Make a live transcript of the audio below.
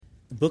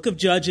The book of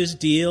Judges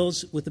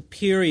deals with a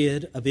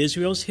period of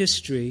Israel's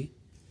history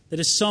that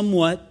is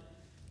somewhat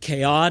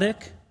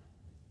chaotic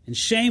and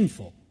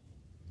shameful.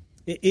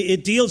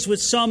 It deals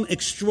with some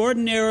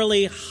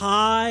extraordinarily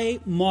high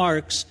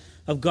marks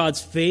of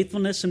God's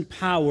faithfulness and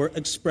power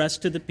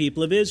expressed to the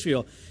people of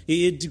Israel.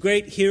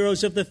 Great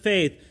heroes of the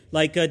faith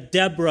like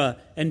Deborah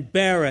and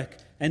Barak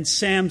and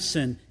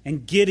Samson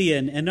and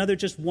Gideon and other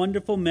just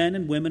wonderful men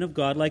and women of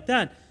God like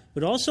that.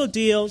 But also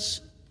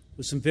deals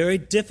with some very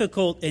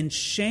difficult and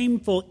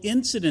shameful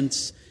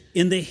incidents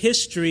in the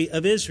history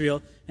of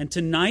Israel. And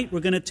tonight we're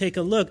going to take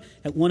a look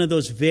at one of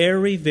those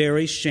very,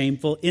 very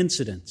shameful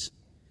incidents.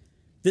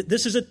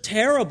 This is a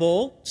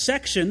terrible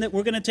section that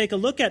we're going to take a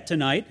look at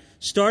tonight,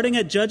 starting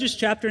at Judges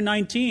chapter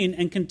 19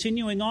 and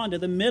continuing on to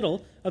the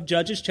middle of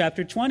Judges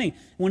chapter 20.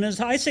 When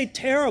I say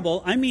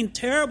terrible, I mean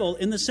terrible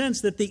in the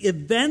sense that the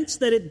events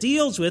that it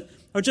deals with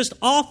are just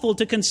awful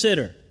to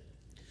consider.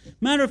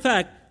 Matter of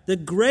fact, the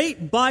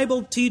great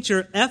Bible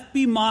teacher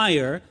F.B.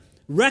 Meyer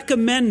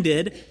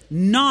recommended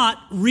not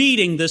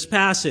reading this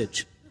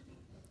passage.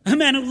 A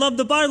man who loved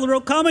the Bible,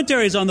 wrote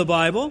commentaries on the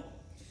Bible.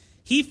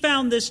 He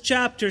found this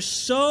chapter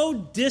so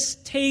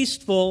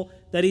distasteful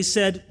that he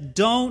said,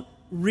 don't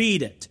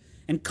read it.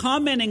 And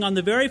commenting on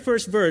the very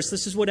first verse,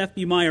 this is what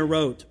F.B. Meyer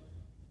wrote.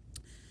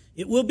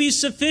 It will be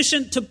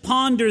sufficient to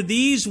ponder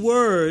these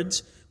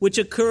words, which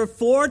occur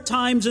 4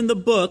 times in the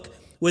book,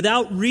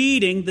 without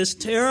reading this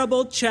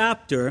terrible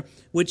chapter,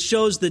 which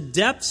shows the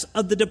depths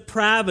of the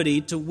depravity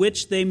to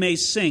which they may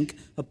sink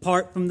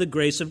apart from the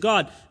grace of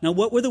God. Now,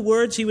 what were the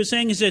words he was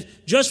saying? He said,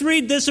 just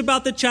read this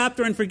about the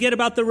chapter and forget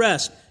about the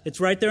rest. It's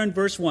right there in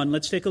verse 1.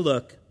 Let's take a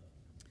look.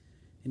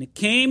 And it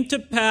came to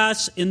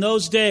pass in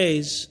those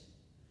days,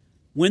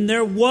 when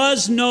there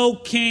was no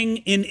king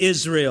in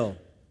Israel,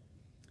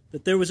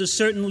 that there was a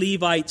certain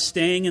Levite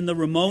staying in the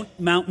remote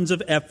mountains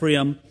of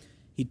Ephraim.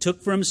 He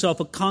took for himself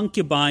a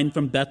concubine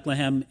from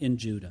Bethlehem in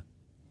Judah.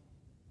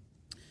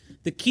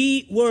 The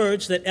key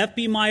words that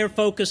F.B. Meyer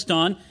focused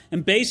on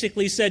and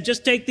basically said,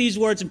 just take these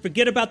words and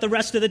forget about the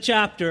rest of the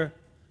chapter,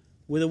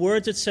 were the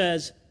words that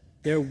says,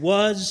 there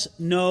was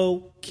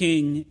no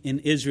king in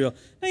Israel.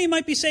 Now you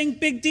might be saying,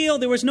 big deal,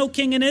 there was no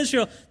king in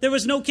Israel. There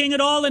was no king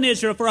at all in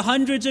Israel for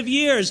hundreds of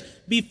years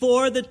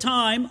before the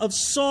time of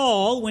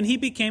Saul when he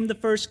became the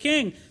first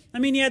king. I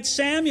mean, you had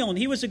Samuel, and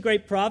he was a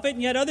great prophet,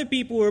 and you had other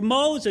people who were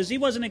Moses, he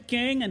wasn't a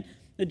king, and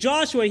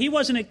Joshua, he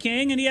wasn't a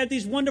king, and he had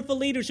these wonderful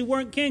leaders who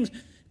weren't kings.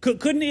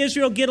 Couldn't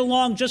Israel get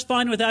along just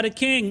fine without a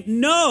king?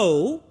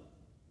 No,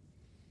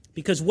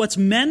 because what's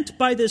meant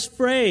by this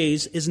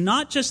phrase is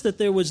not just that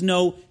there was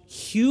no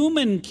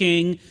human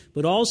king,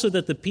 but also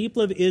that the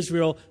people of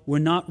Israel were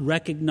not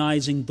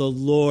recognizing the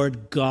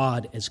Lord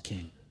God as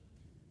king.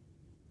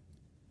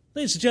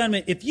 Ladies and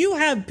gentlemen, if you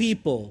have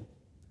people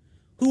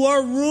who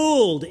are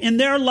ruled in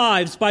their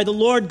lives by the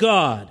Lord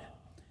God,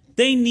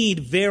 they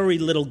need very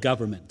little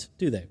government,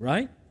 do they,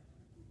 right?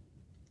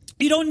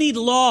 You don't need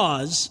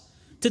laws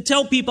to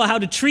tell people how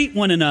to treat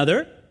one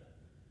another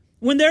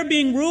when they're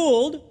being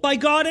ruled by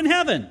God in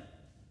heaven.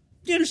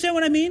 Do you understand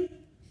what I mean?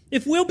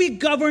 If we'll be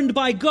governed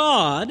by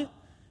God,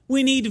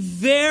 we need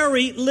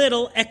very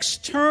little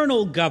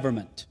external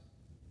government.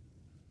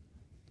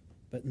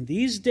 But in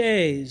these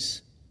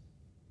days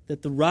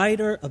that the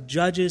writer of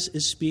Judges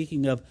is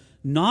speaking of,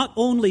 not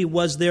only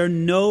was there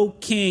no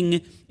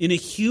king in a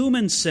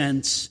human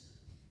sense,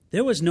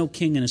 there was no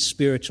king in a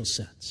spiritual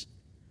sense.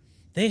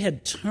 They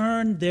had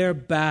turned their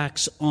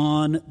backs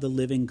on the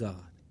living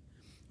God.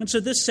 And so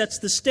this sets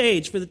the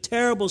stage for the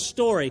terrible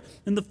story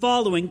in the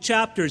following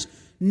chapters.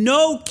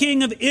 No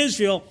king of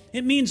Israel,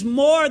 it means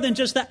more than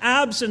just the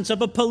absence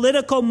of a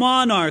political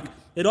monarch.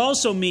 It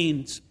also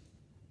means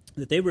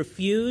that they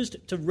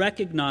refused to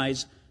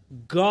recognize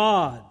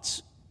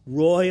God's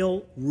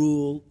royal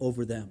rule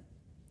over them.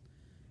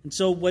 And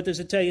so what does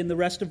it tell you in the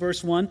rest of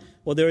verse 1?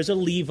 Well, there is a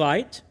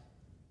Levite.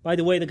 By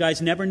the way, the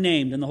guy's never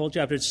named in the whole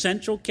chapter. It's a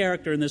central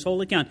character in this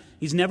whole account.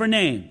 He's never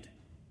named.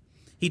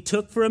 He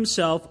took for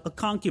himself a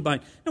concubine.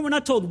 Now, we're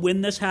not told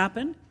when this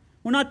happened.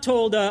 We're not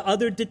told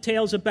other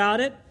details about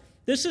it.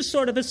 This is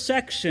sort of a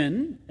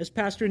section, as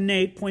Pastor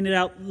Nate pointed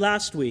out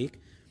last week,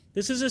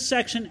 this is a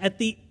section at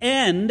the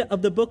end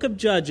of the book of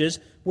Judges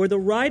where the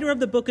writer of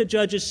the book of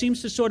Judges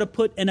seems to sort of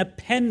put an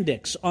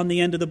appendix on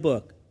the end of the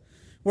book,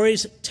 where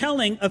he's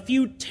telling a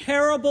few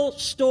terrible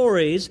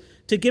stories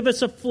to give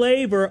us a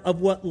flavor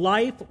of what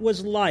life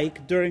was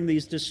like during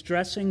these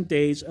distressing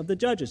days of the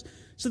Judges.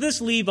 So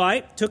this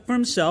Levite took for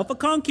himself a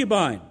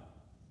concubine.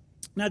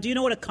 Now, do you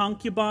know what a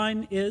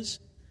concubine is?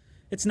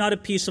 It's not a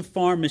piece of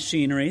farm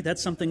machinery.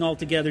 That's something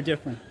altogether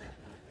different.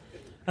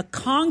 A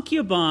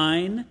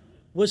concubine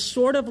was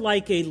sort of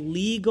like a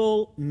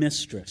legal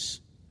mistress.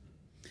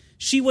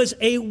 She was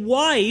a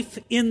wife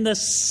in the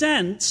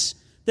sense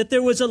that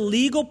there was a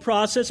legal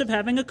process of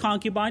having a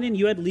concubine, and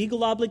you had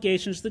legal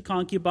obligations to the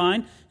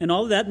concubine and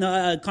all of that. And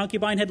a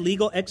concubine had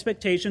legal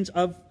expectations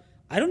of,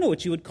 I don't know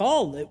what you would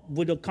call it.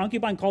 Would a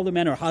concubine call the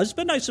man her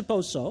husband? I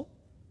suppose so.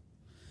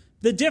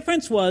 The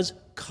difference was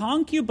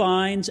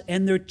concubines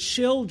and their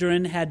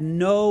children had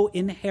no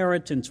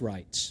inheritance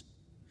rights.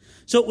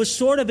 So it was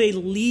sort of a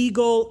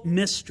legal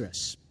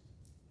mistress.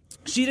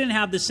 She didn't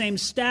have the same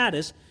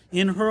status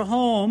in her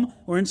home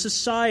or in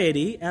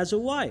society as a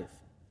wife.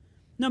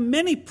 Now,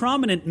 many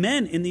prominent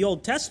men in the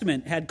Old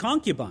Testament had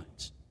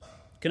concubines.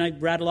 Can I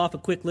rattle off a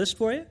quick list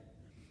for you?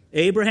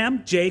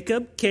 Abraham,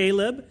 Jacob,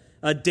 Caleb,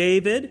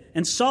 David,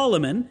 and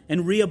Solomon,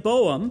 and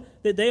Rehoboam,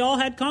 they all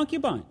had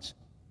concubines.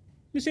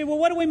 You say, well,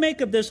 what do we make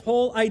of this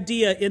whole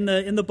idea in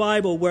the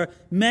Bible where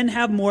men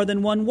have more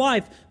than one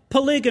wife?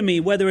 Polygamy,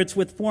 whether it's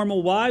with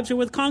formal wives or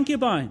with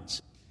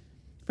concubines.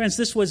 Friends,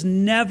 this was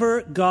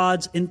never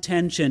God's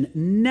intention.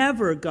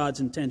 Never God's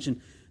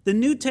intention. The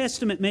New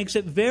Testament makes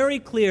it very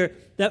clear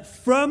that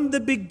from the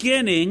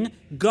beginning,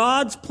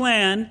 God's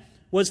plan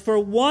was for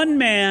one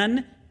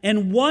man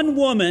and one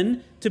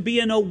woman to be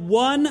in a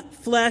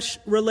one-flesh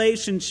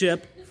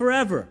relationship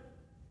forever.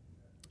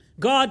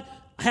 God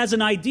has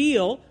an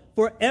ideal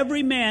for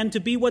every man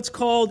to be what's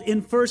called in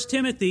 1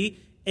 Timothy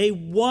a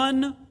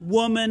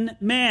one-woman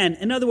man.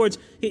 In other words,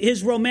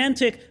 his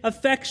romantic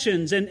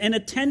affections and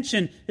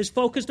attention is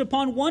focused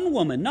upon one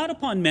woman, not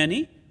upon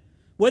many,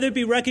 whether it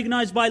be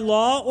recognized by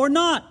law or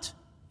not.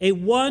 A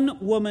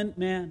one-woman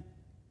man.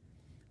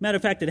 Matter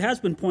of fact, it has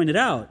been pointed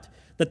out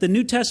that the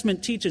New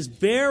Testament teaches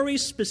very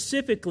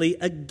specifically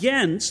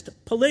against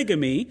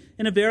polygamy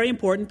in a very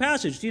important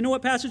passage. Do you know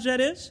what passage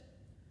that is?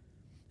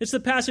 It's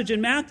the passage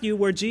in Matthew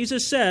where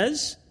Jesus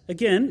says,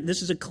 again,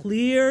 this is a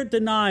clear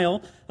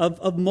denial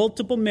of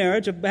multiple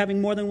marriage, of having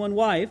more than one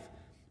wife,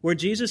 where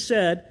Jesus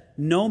said,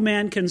 no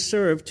man can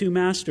serve two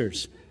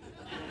masters.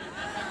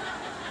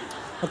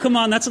 Oh, come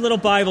on, that's a little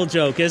Bible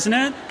joke, isn't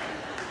it?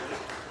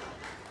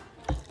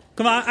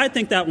 Come on, I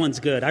think that one's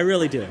good. I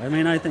really do.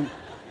 I think...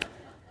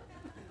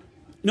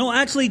 No,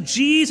 actually,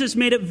 Jesus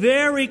made it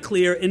very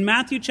clear in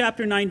Matthew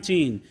chapter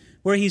 19,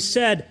 where he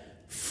said,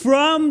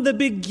 from the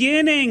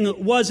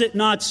beginning was it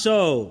not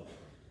so,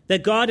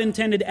 that God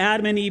intended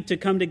Adam and Eve to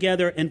come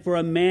together and for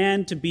a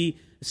man to be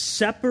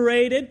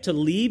separated, to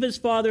leave his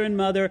father and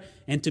mother,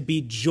 and to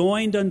be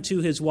joined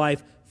unto his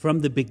wife.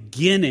 From the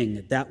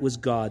beginning, that was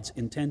God's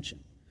intention.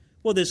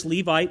 Well, this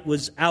Levite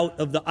was out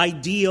of the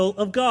ideal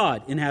of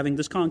God in having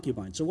this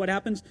concubine. So what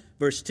happens?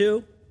 Verse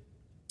 2.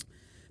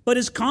 But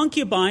his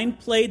concubine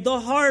played the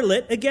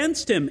harlot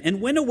against him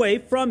and went away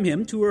from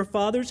him to her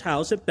father's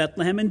house at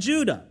Bethlehem in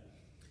Judah,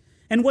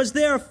 and was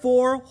there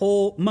 4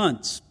 whole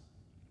months.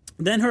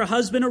 Then her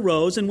husband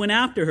arose and went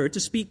after her to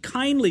speak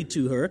kindly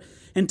to her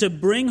and to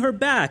bring her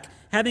back,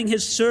 having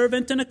his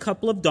servant and a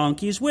couple of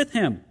donkeys with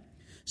him.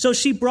 So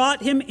she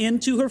brought him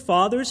into her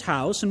father's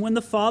house, and when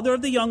the father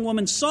of the young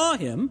woman saw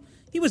him,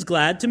 he was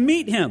glad to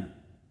meet him.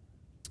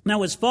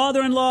 Now his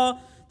father-in-law,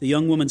 the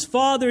young woman's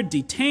father,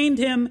 detained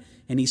him,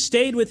 and he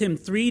stayed with him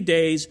 3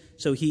 days,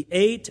 so he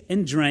ate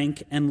and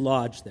drank and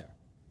lodged there.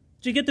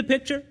 Did you get the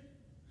picture?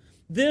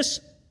 This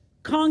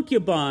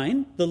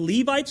concubine, the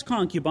Levite's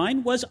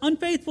concubine, was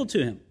unfaithful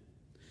to him.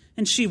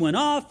 And she went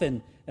off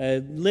and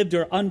lived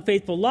her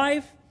unfaithful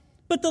life.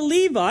 But the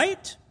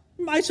Levite,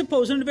 I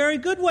suppose in a very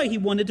good way, he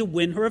wanted to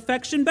win her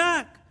affection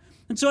back.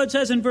 And so it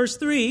says in verse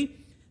 3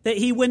 that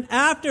he went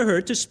after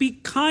her to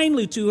speak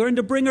kindly to her and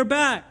to bring her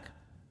back.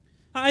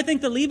 I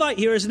think the Levite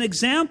here is an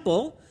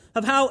example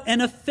of how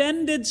an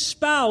offended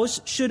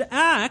spouse should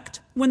act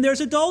when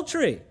there's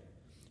adultery.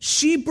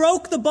 She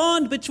broke the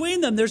bond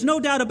between them, there's no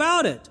doubt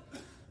about it.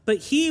 But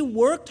he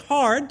worked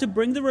hard to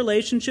bring the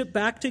relationship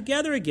back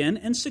together again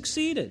and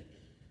succeeded.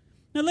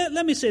 Now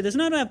let me say this,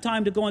 and I don't have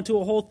time to go into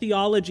a whole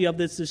theology of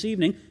this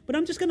evening, but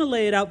I'm just going to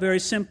lay it out very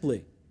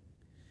simply.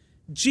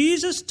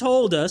 Jesus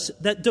told us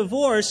that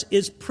divorce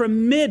is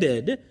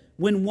permitted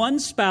when one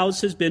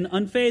spouse has been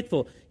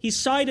unfaithful. He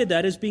cited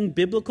that as being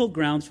biblical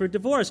grounds for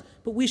divorce.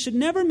 But we should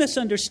never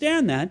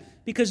misunderstand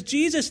that, because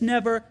Jesus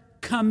never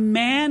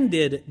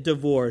commanded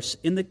divorce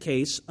in the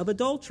case of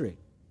adultery.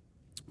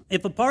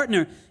 If a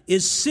partner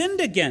is sinned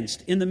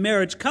against in the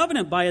marriage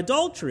covenant by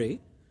adultery,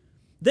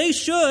 they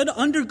should,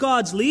 under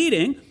God's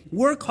leading,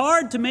 work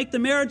hard to make the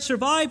marriage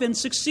survive and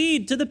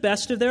succeed to the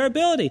best of their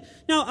ability.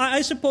 Now,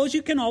 I suppose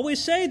you can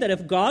always say that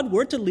if God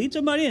were to lead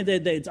somebody and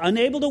it's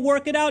unable to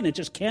work it out and it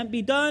just can't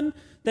be done,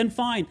 then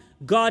fine.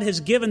 God has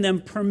given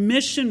them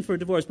permission for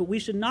divorce, but we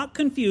should not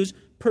confuse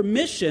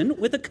permission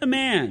with a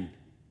command.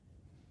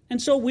 And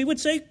so we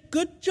would say,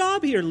 good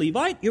job here,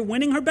 Levite. You're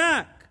winning her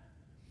back.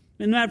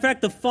 As a matter of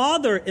fact, the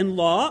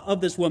father-in-law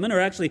of this woman, or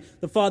actually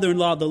the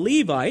father-in-law of the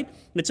Levite,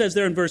 it says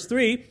there in verse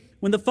 3,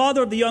 when the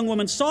father of the young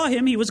woman saw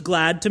him, he was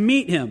glad to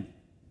meet him.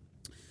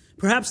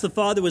 Perhaps the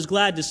father was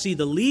glad to see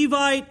the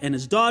Levite and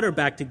his daughter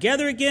back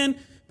together again.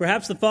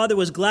 Perhaps the father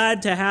was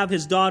glad to have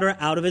his daughter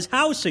out of his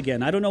house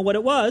again. I don't know what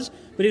it was,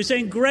 but he was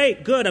saying,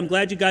 great, good, I'm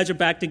glad you guys are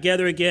back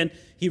together again.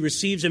 He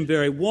receives him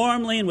very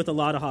warmly and with a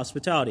lot of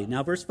hospitality.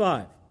 Now, verse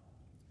 5.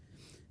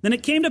 Then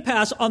it came to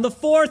pass on the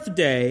 4th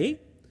day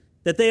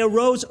that they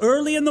arose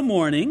early in the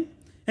morning,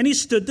 and he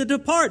stood to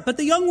depart. But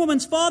the young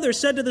woman's father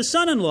said to the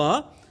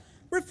son-in-law,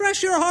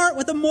 refresh your heart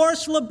with a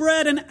morsel of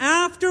bread, and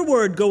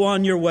afterward go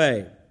on your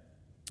way.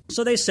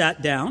 So they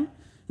sat down,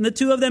 and the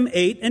two of them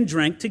ate and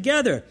drank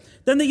together.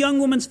 Then the young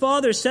woman's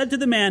father said to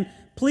the man,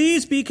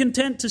 please be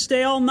content to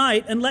stay all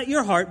night and let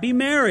your heart be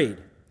merry.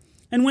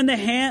 And when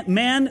the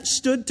man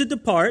stood to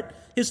depart,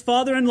 his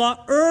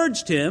father-in-law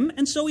urged him,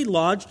 and so he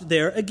lodged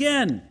there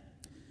again.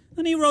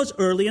 Then he rose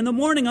early in the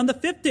morning on the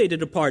 5th day to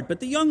depart, but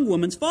the young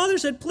woman's father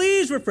said,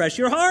 please refresh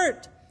your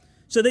heart.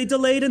 So they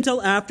delayed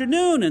until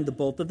afternoon, and the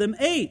both of them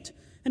ate.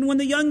 And when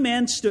the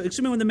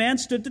man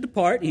stood to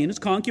depart, he and his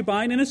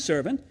concubine and his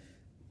servant,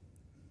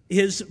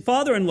 his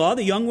father-in-law,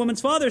 the young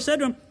woman's father, said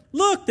to him,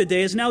 look, the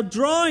day is now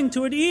drawing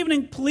toward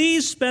evening.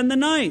 Please spend the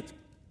night.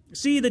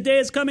 See, the day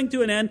is coming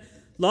to an end.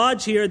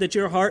 Lodge here that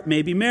your heart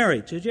may be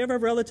merry. Did you ever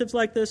have relatives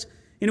like this?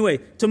 Anyway,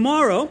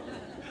 tomorrow,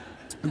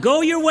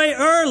 go your way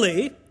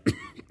early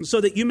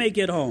so that you may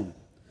get home.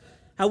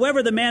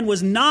 However, the man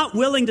was not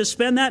willing to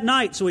spend that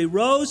night, so he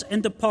rose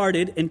and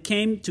departed and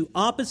came to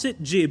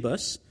opposite Gibeah,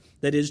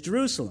 that is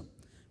Jerusalem.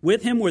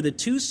 With him were the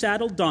 2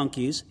 saddled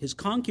donkeys. His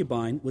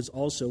concubine was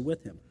also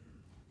with him.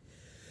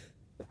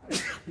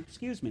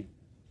 Excuse me.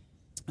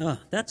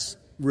 That's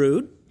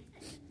rude.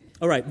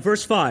 All right,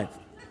 verse 5.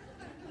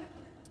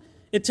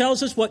 It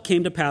tells us what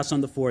came to pass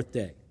on the 4th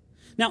day.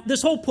 Now,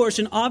 this whole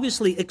portion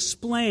obviously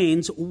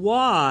explains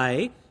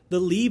why the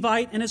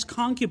Levite and his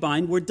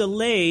concubine were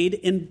delayed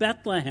in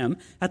Bethlehem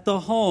at the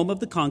home of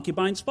the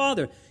concubine's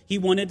father. He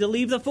wanted to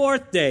leave the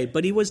 4th day,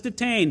 but he was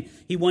detained.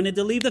 He wanted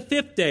to leave the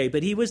 5th day,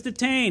 but he was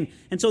detained.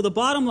 And so the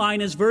bottom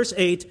line is verse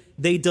 8,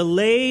 they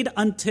delayed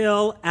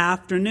until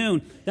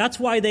afternoon. That's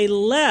why they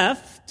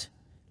left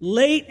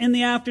late in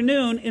the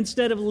afternoon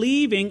instead of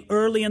leaving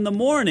early in the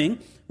morning,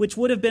 which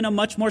would have been a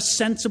much more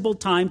sensible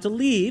time to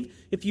leave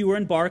if you were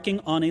embarking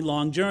on a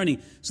long journey.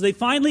 So they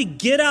finally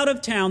get out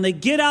of town. They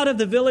get out of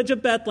the village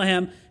of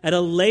Bethlehem at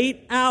a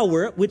late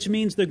hour, which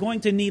means they're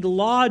going to need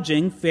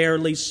lodging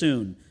fairly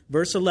soon.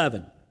 Verse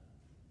 11.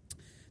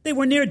 They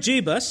were near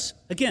Gibeah.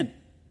 Again,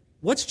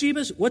 what's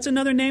Gibeah? What's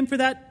another name for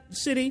that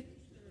city?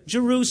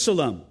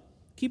 Jerusalem.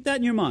 Keep that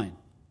in your mind.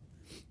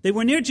 They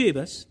were near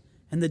Gibeah,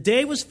 and the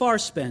day was far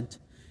spent.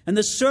 And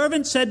the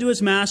servant said to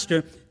his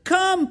master,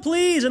 come,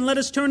 please, and let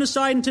us turn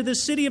aside into the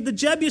city of the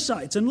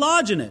Jebusites and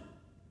lodge in it.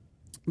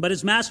 But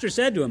his master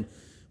said to him,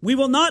 we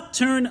will not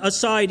turn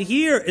aside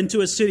here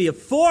into a city of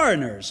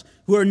foreigners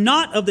who are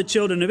not of the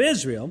children of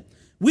Israel.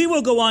 We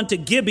will go on to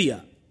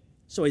Gibeah.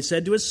 So he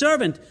said to his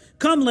servant,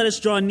 come, let us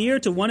draw near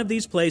to one of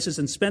these places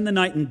and spend the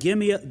night in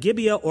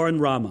Gibeah or in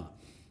Ramah.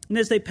 And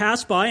as they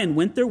passed by and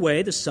went their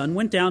way, the sun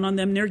went down on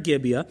them near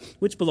Gibeah,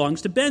 which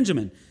belongs to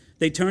Benjamin.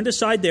 They turned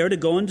aside there to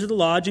go into the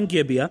lodge in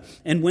Gibeah,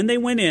 and when they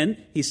went in,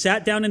 he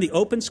sat down in the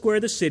open square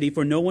of the city,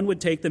 for no one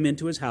would take them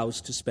into his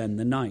house to spend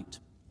the night.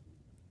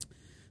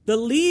 The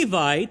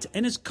Levite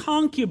and his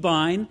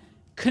concubine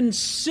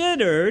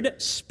considered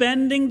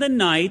spending the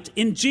night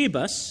in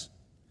Gibeah,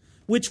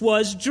 which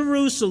was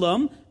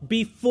Jerusalem,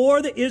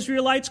 before the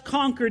Israelites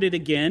conquered it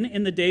again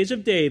in the days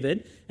of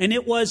David, and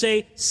it was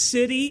a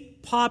city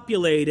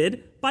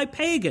populated by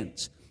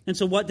pagans. And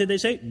so what did they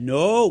say?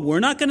 No, we're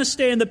not going to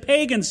stay in the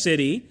pagan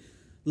city.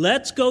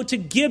 Let's go to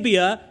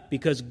Gibeah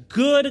because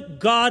good,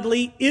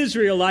 godly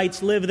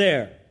Israelites live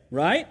there,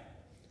 right?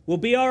 We'll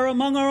be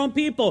among our own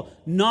people,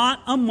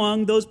 not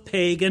among those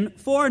pagan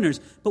foreigners.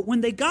 But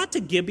when they got to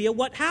Gibeah,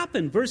 what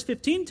happened? Verse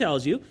 15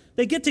 tells you,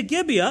 they get to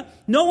Gibeah,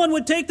 no one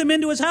would take them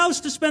into his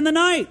house to spend the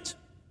night.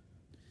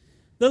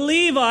 The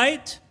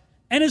Levite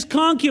and his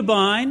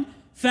concubine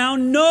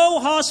found no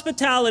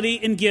hospitality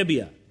in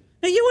Gibeah.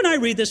 Now, you and I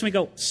read this and we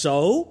go,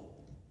 so?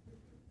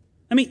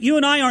 I mean, you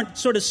and I aren't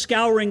sort of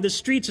scouring the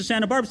streets of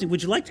Santa Barbara saying,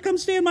 would you like to come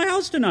stay in my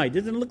house tonight?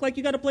 Doesn't it look like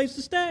you got a place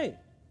to stay?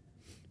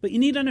 But you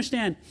need to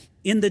understand,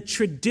 in the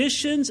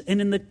traditions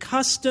and in the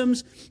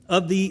customs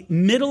of the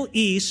Middle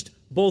East,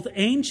 both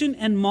ancient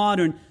and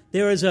modern,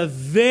 there is a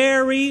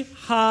very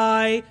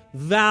high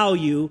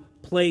value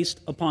placed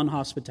upon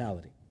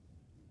hospitality.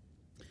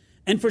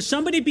 And for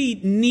somebody to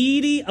be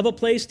needy of a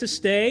place to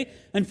stay,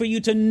 and for you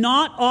to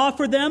not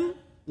offer them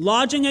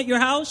lodging at your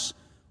house,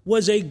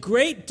 was a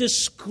great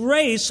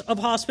disgrace of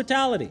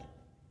hospitality.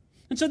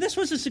 And so this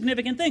was a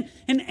significant thing.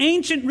 An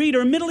ancient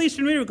reader, a Middle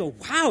Eastern reader would go,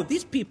 wow,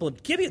 these people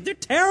at Gibeah, they're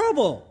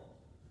terrible.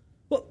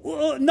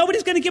 Well,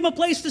 nobody's going to give them a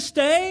place to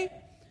stay?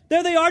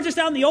 There they are just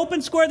out in the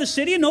open square of the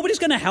city and nobody's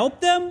going to help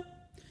them?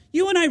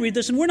 You and I read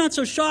this and we're not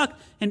so shocked.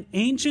 An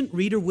ancient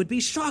reader would be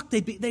shocked.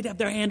 They'd have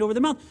their hand over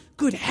their mouth.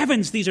 Good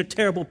heavens, these are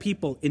terrible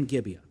people in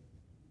Gibeah.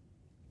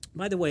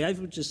 By the way, I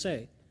would just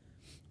say,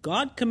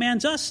 God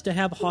commands us to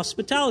have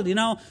hospitality.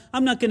 Now,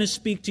 I'm not going to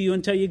speak to you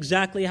and tell you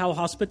exactly how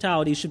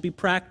hospitality should be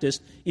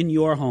practiced in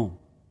your home.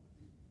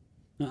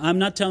 Now, I'm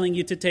not telling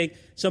you to take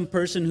some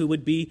person who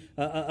would be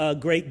a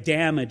great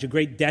damage, a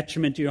great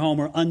detriment to your home,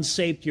 or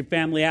unsafe to your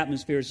family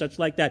atmosphere, or such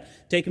like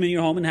that. Take them in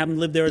your home and have them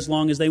live there as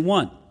long as they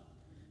want.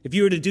 If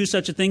you were to do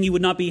such a thing, you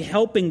would not be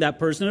helping that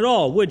person at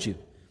all, would you?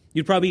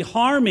 You'd probably be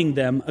harming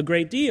them a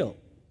great deal.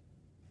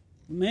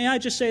 May I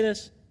just say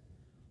this?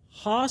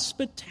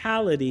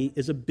 Hospitality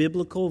is a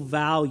biblical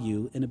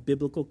value and a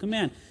biblical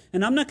command.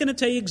 And I'm not going to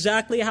tell you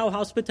exactly how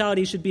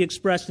hospitality should be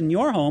expressed in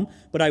your home,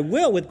 but I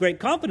will with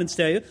great confidence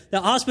tell you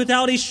that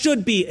hospitality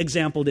should be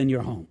exampled in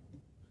your home.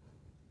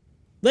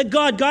 Let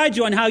God guide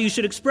you on how you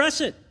should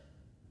express it.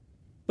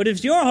 But if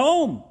it's your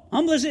home,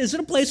 humbleness is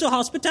a place of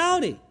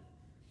hospitality.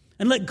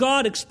 And let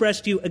God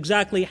express to you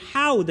exactly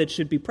how that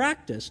should be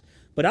practiced.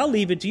 But I'll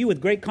leave it to you with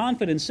great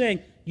confidence saying,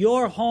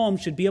 your home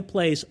should be a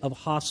place of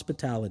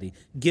hospitality.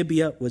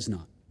 Gibeah was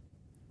not.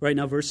 Right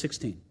now, verse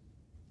 16.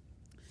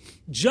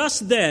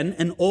 Just then,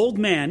 an old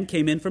man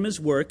came in from his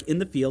work in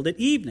the field at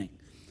evening,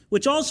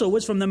 which also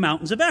was from the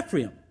mountains of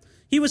Ephraim.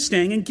 He was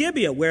staying in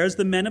Gibeah, whereas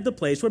the men of the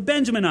place were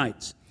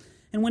Benjaminites.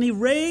 And when he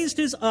raised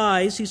his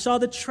eyes, he saw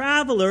the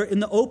traveler in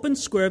the open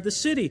square of the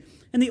city.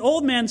 And the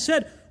old man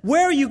said,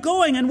 "Where are you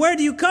going, and where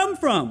do you come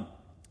from?"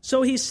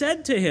 So he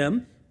said to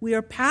him, "We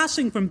are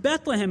passing from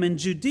Bethlehem in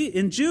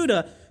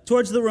Judah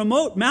towards the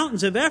remote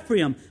mountains of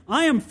Ephraim.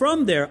 I am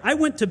from there. I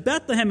went to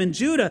Bethlehem in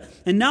Judah,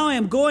 and now I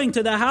am going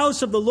to the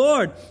house of the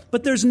Lord.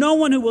 But there's no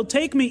one who will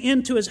take me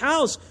into his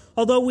house,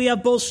 although we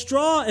have both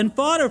straw and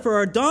fodder for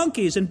our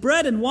donkeys, and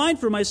bread and wine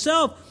for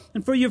myself,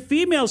 and for your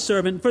female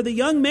servant, and for the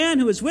young man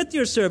who is with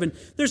your servant.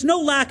 There's no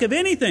lack of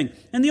anything."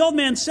 And the old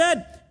man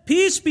said,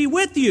 "Peace be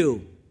with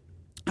you.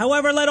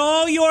 However, let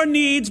all your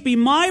needs be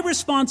my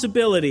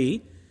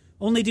responsibility.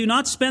 Only do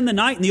not spend the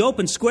night in the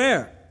open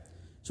square."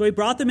 So he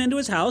brought them into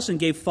his house and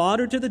gave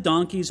fodder to the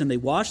donkeys, and they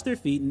washed their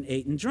feet and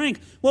ate and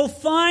drank. Well,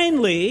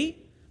 finally,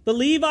 the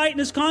Levite and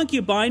his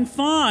concubine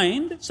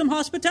find some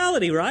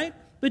hospitality, right?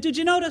 But did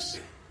you notice?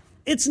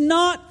 It's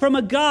not from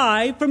a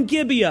guy from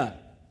Gibeah.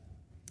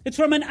 It's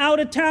from an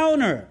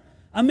out-of-towner,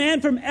 a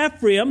man from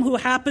Ephraim who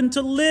happened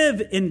to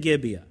live in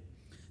Gibeah.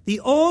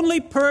 The only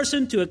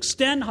person to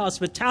extend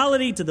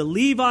hospitality to the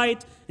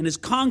Levite and his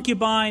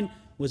concubine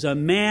was a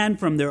man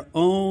from their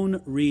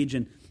own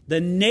region. The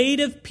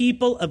native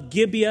people of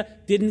Gibeah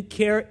didn't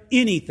care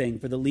anything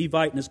for the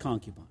Levite and his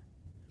concubine.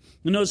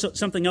 You know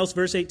something else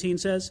verse 18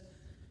 says?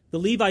 The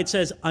Levite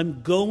says,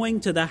 "I'm going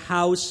to the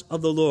house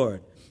of the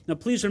Lord." Now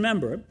please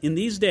remember, in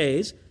these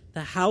days,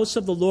 the house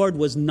of the Lord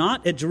was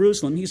not at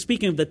Jerusalem. He's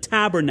speaking of the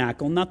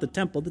tabernacle, not the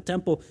temple. The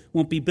temple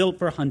won't be built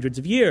for hundreds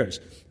of years.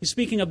 He's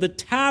speaking of the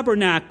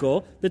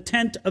tabernacle, the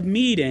tent of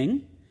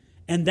meeting,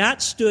 and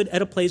that stood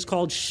at a place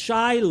called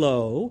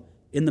Shiloh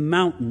in the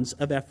mountains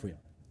of Ephraim.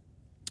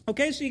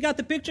 Okay, so you got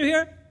the picture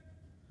here?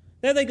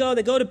 There they go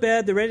to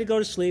bed, they're ready to go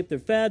to sleep, they're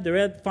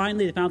fed,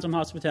 finally they found some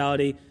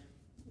hospitality.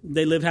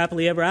 They live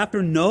happily ever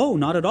after? No,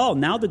 not at all.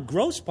 Now the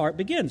gross part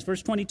begins,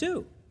 verse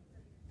 22.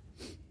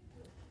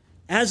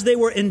 As they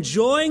were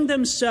enjoying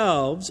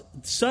themselves,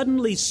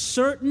 suddenly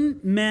certain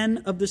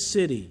men of the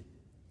city,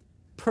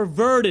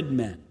 perverted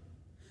men,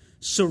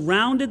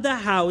 surrounded the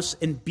house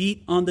and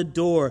beat on the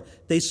door.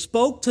 They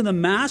spoke to the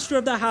master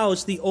of the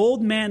house, the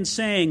old man,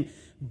 saying,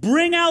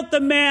 "Bring out the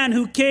man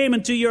who came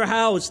into your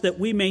house, that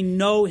we may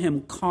know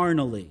him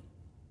carnally."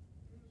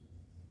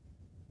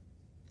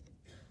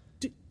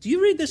 Do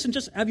you read this and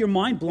just have your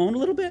mind blown a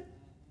little bit?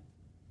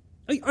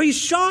 Are you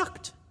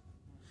shocked?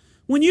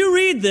 When you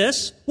read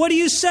this, what do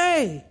you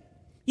say?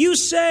 You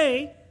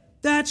say,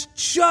 that's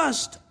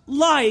just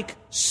like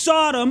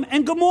Sodom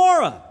and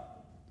Gomorrah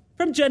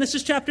from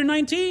Genesis chapter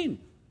 19.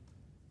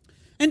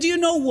 And do you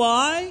know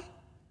why?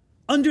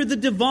 Under the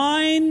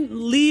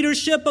divine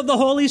leadership of the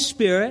Holy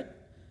Spirit,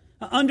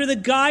 under the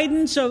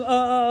guidance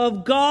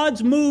of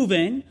God's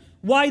moving,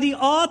 why the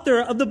author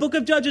of the book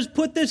of Judges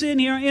put this in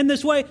here in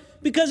this way?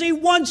 Because he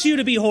wants you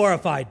to be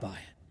horrified by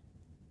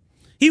it.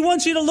 He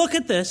wants you to look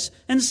at this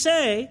and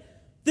say,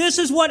 this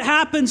is what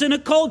happens in a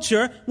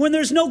culture when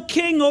there's no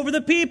king over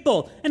the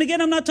people. And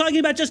again, I'm not talking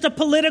about just a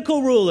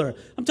political ruler.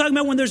 I'm talking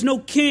about when there's no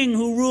king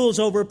who rules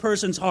over a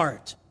person's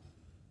heart.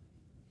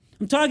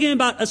 I'm talking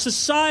about a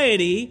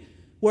society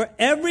where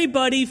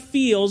everybody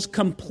feels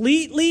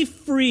completely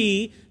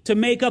free to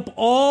make up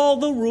all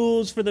the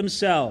rules for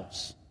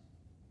themselves.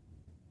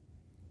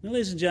 Now,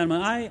 ladies and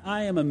gentlemen,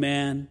 I am a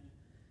man,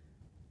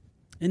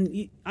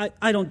 and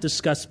I don't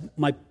discuss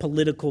my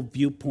political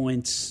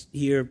viewpoints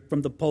here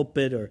from the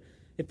pulpit, or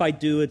if I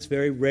do, it's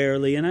very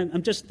rarely,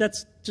 and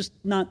that's just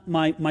not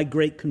my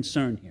great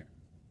concern here.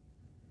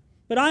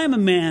 But I am a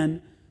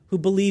man who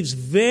believes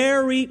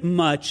very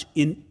much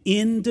in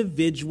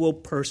individual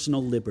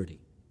personal liberty.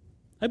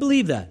 I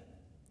believe that.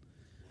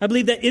 I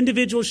believe that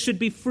individuals should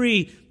be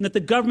free, and that the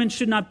government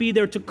should not be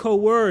there to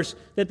coerce,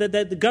 that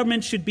the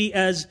government should be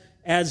as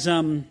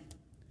I'm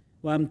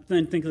trying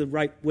to think of the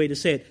right way to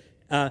say it,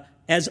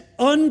 as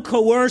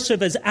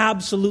uncoercive as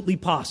absolutely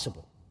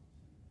possible.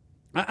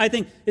 I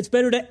think it's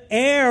better to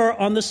err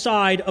on the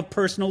side of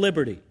personal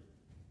liberty.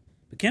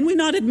 But can we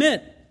not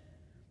admit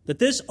that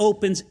this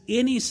opens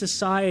any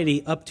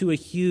society up to a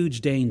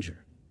huge danger?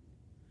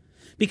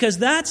 Because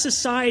that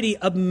society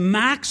of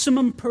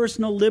maximum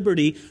personal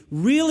liberty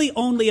really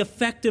only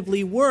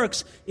effectively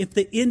works if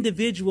the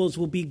individuals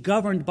will be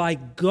governed by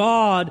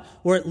God,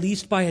 or at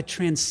least by a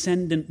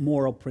transcendent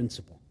moral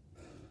principle.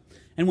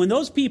 And when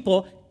those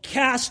people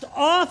cast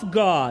off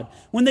God,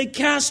 when they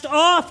cast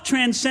off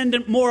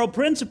transcendent moral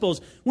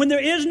principles, when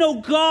there is no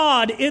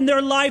God in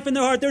their life and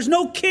their heart, there's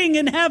no king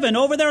in heaven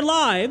over their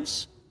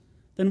lives,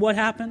 then what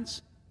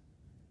happens?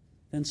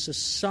 Then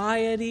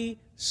society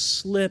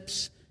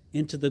slips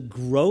into the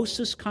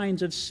grossest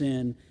kinds of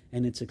sin,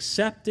 and it's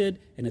accepted,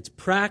 and it's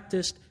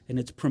practiced, and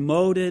it's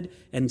promoted,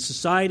 and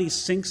society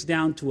sinks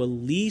down to a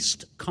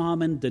least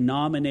common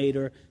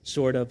denominator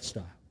sort of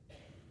style.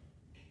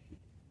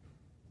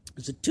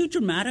 Is it too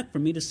dramatic for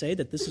me to say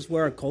that this is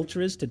where our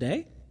culture is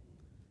today?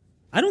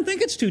 I don't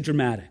think it's too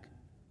dramatic.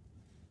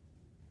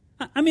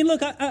 I mean,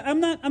 look, I'm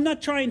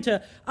not trying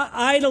to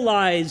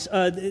idolize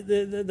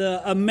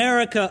the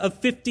America of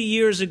 50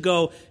 years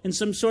ago in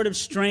some sort of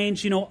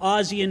strange,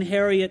 Ozzie and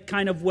Harriet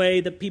kind of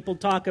way that people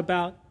talk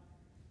about.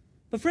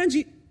 But friends,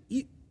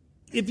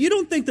 if you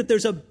don't think that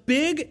there's a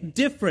big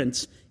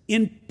difference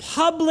in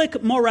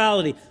public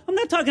morality, I'm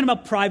not talking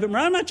about private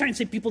morality. I'm not trying to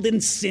say people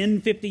didn't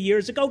sin 50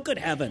 years ago. Good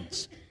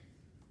heavens.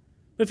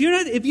 But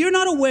if you're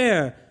not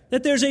aware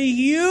that there's a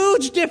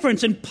huge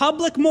difference in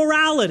public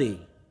morality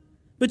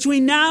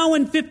between now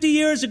and 50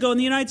 years ago in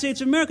the United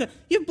States of America,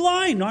 you're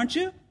blind, aren't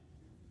you?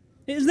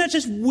 Isn't that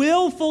just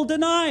willful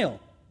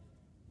denial?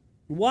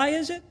 Why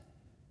is it?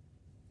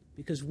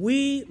 Because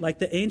we, like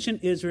the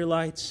ancient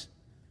Israelites,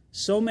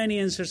 so many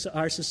in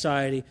our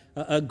society,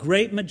 a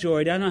great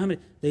majority, I don't know how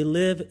many, they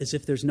live as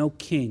if there's no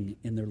king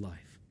in their life.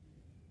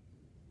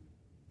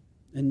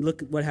 And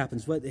look at what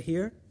happens. What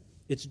here?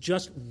 It's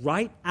just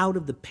right out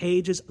of the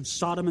pages of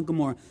Sodom and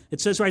Gomorrah. It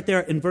says right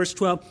there in verse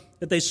 12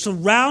 that they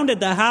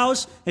surrounded the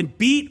house and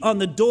beat on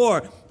the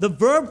door. The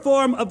verb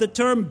form of the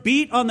term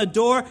beat on the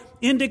door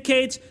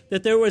indicates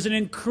that there was an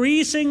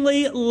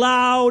increasingly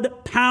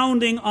loud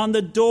pounding on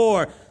the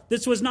door.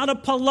 This was not a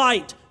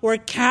polite or a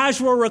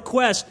casual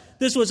request.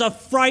 This was a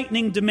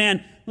frightening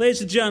demand.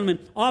 Ladies and gentlemen,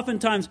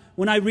 oftentimes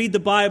when I read the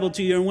Bible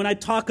to you and when I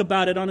talk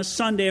about it on a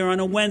Sunday or on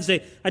a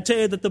Wednesday, I tell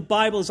you that the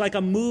Bible is like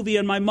a movie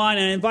in my mind,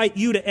 and I invite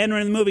you to enter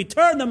in the movie.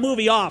 Turn the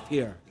movie off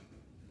here.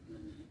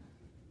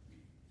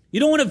 You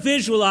don't want to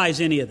visualize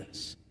any of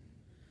this.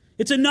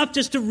 It's enough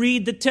just to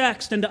read the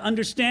text and to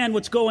understand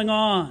what's going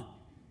on.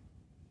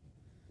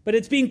 But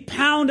it's being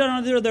pounded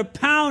on there. They're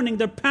pounding.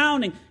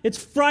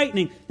 It's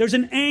frightening. There's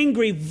an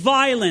angry,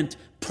 violent,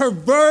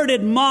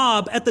 perverted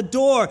mob at the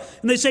door.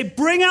 And they say,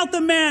 bring out the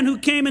man who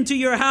came into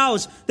your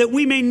house that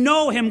we may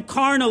know him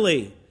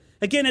carnally.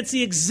 Again, it's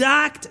the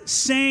exact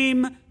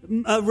same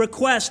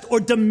request or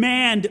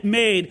demand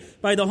made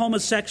by the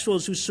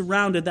homosexuals who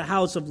surrounded the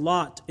house of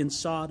Lot in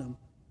Sodom.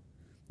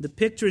 The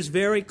picture is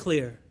very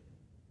clear.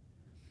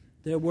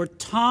 There were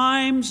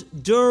times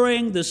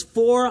during this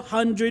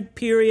 400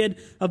 period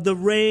of the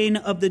reign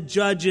of the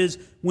judges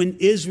when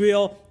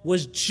Israel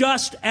was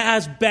just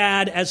as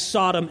bad as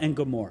Sodom and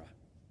Gomorrah.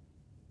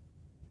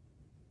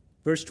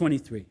 Verse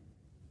 23.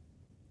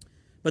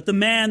 But the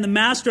man, the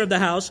master of the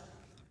house,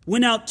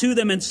 went out to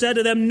them and said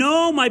to them,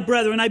 no, my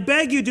brethren, I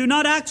beg you, do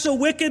not act so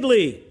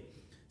wickedly.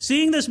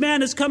 Seeing this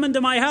man has come into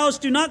my house,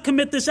 do not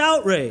commit this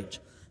outrage.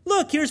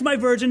 Look, here's my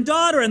virgin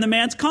daughter and the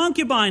man's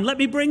concubine. Let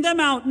me bring them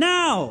out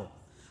now.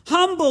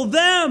 Humble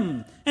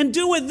them and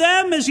do with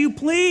them as you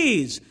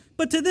please.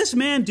 But to this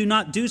man do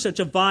not do such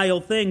a vile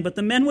thing. But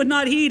the men would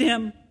not heed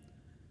him.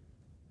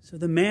 So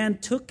the man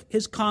took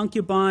his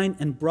concubine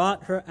and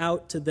brought her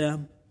out to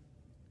them.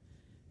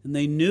 And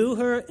they knew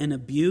her and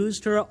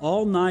abused her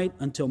all night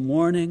until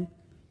morning.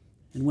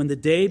 And when the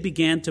day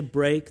began to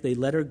break, they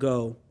let her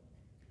go.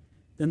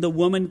 Then the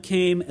woman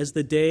came as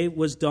the day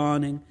was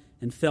dawning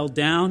and fell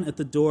down at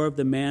the door of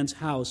the man's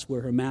house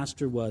where her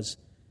master was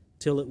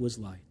till it was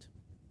light.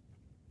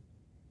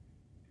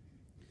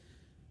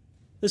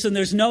 Listen,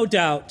 there's no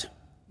doubt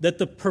that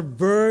the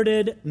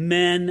perverted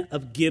men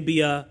of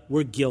Gibeah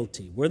were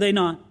guilty, were they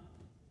not?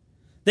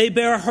 They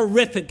bear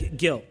horrific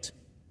guilt.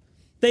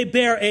 They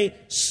bear a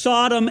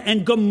Sodom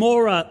and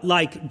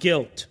Gomorrah-like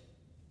guilt.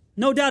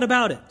 No doubt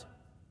about it.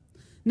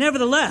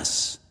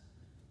 Nevertheless,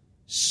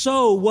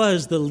 so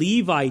was the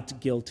Levite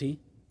guilty.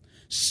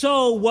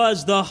 So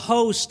was the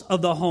host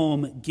of the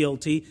home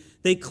guilty.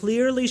 They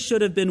clearly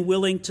should have been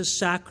willing to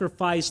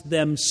sacrifice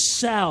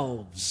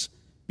themselves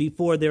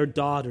before their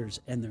daughters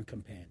and their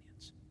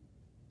companions.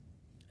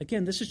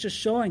 Again, this is just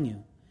showing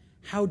you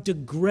how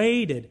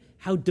degraded,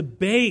 how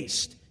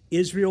debased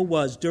Israel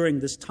was during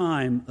this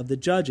time of the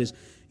judges.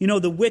 You know,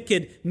 the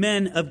wicked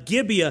men of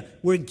Gibeah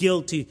were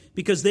guilty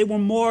because they were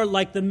more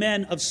like the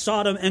men of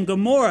Sodom and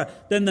Gomorrah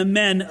than the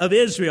men of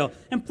Israel.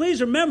 And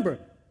please remember,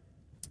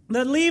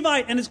 the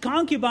Levite and his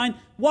concubine,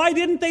 why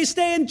didn't they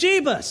stay in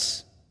Gibeah?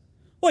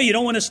 Well, you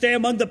don't want to stay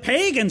among the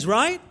pagans,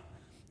 right?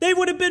 They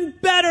would have been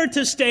better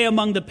to stay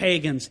among the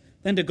pagans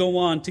than to go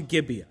on to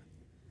Gibeah.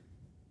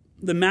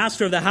 The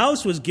master of the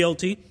house was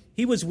guilty.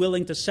 He was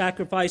willing to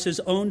sacrifice his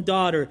own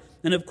daughter.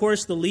 And of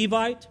course, the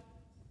Levite,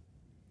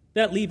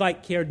 that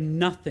Levite cared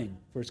nothing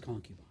for his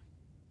concubine.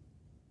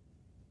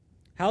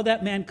 How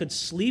that man could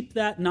sleep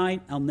that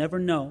night, I'll never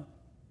know.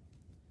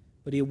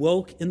 But he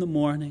awoke in the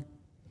morning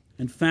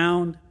and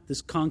found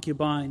this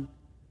concubine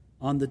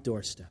on the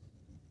doorstep.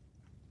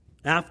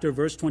 After,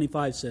 verse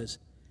 25 says,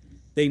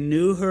 they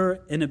knew her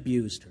and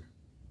abused her.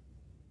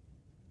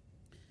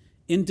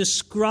 In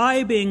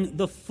describing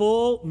the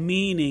full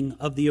meaning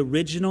of the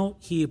original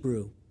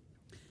Hebrew,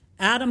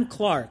 Adam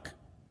Clarke,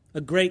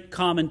 a great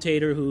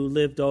commentator who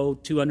lived,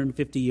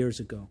 250 years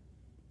ago.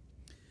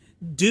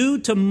 Due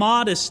to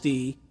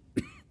modesty,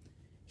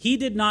 he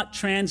did not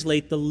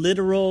translate the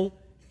literal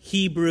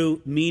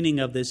Hebrew meaning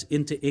of this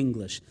into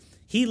English.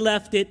 He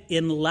left it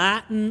in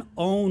Latin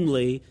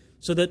only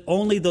so that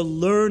only the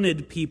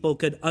learned people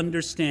could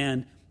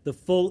understand the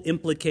full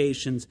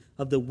implications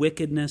of the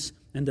wickedness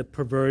and the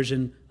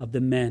perversion of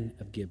the men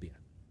of Gibeah.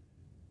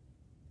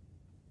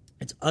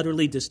 It's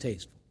utterly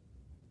distasteful.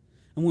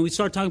 And when we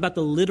start talking about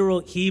the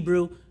literal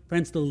Hebrew,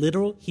 friends, the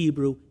literal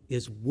Hebrew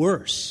is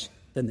worse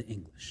than the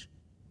English.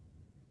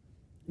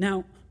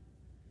 Now,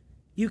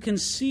 you can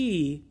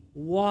see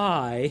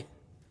why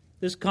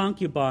this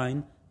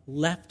concubine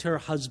left her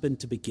husband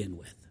to begin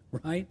with,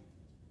 right?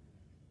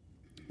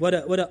 What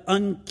an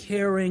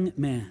uncaring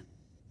man.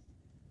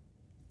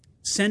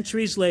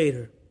 Centuries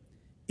later,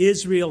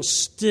 Israel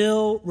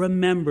still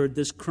remembered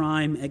this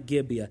crime at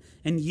Gibeah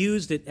and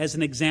used it as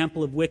an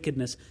example of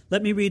wickedness.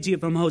 Let me read to you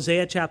from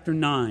Hosea chapter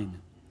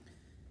 9.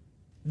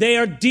 They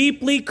are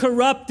deeply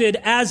corrupted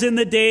as in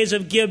the days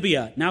of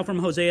Gibeah. Now from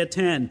Hosea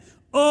 10.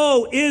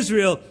 O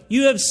Israel,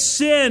 you have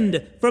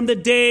sinned from the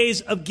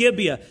days of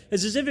Gibeah.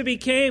 It's as if it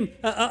became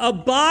a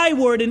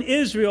byword in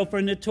Israel for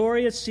a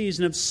notorious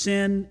season of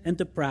sin and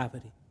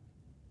depravity.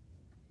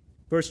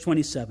 Verse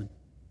 27.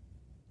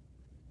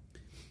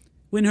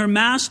 When her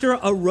master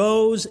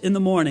arose in the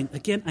morning.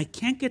 Again, I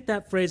can't get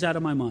that phrase out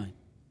of my mind.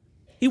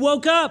 He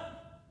woke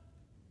up.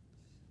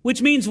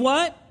 Which means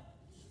what?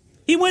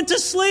 He went to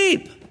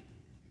sleep.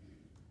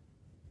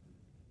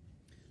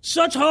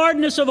 Such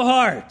hardness of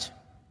heart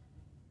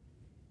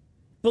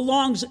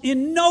belongs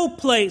in no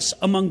place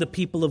among the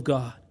people of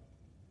God.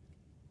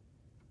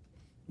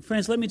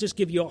 Friends, let me just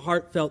give you a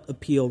heartfelt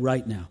appeal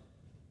right now.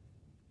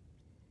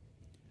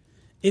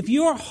 If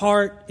your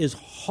heart is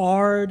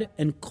hard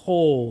and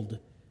cold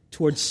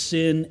towards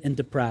sin and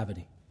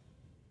depravity,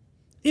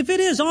 if it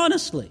is,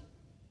 honestly,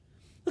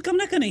 look, I'm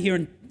not going to hear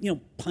and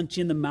punch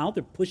you in the mouth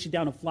or push you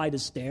down a flight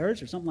of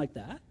stairs or something like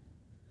that.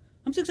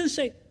 I'm just going to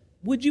say,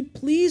 would you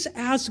please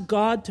ask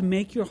God to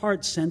make your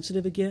heart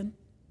sensitive again?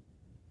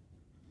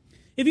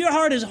 If your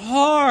heart is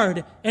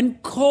hard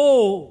and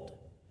cold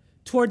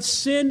towards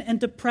sin and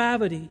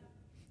depravity,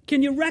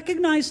 can you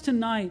recognize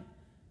tonight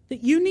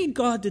that you need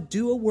God to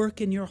do a work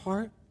in your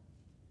heart?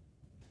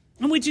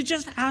 And would you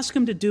just ask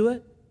Him to do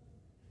it?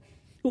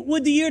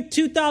 Would the year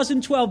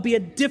 2012 be a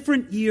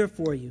different year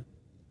for you?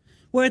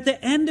 Where at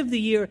the end of the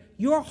year,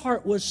 your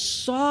heart was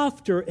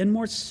softer and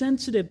more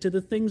sensitive to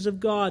the things of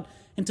God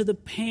and to the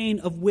pain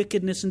of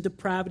wickedness and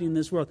depravity in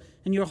this world.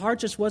 And your heart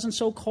just wasn't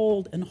so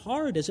cold and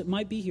hard as it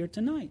might be here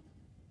tonight.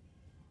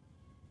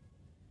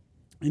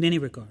 In any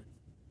regard,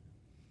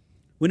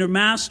 when her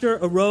master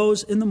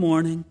arose in the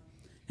morning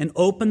and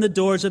opened the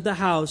doors of the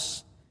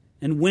house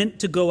and went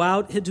to go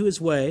out into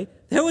his way,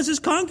 there was his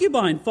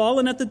concubine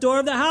fallen at the door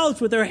of the house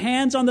with her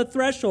hands on the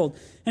threshold.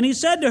 And he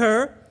said to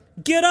her,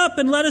 "Get up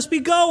and let us be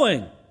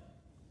going."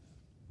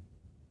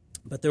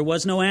 But there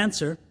was no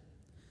answer.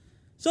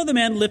 So the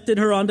man lifted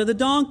her onto the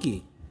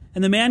donkey,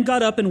 and the man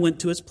got up and went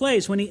to his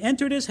place. When he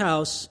entered his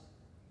house,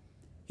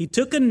 he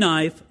took a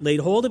knife, laid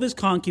hold of his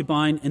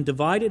concubine, and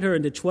divided her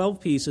into 12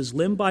 pieces,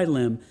 limb by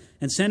limb,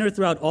 and sent her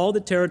throughout all the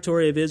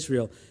territory of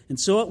Israel. And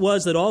so it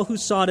was that all who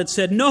saw it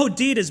said, "No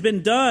deed has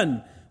been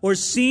done or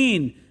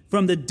seen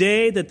from the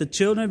day that the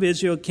children of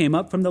Israel came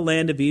up from the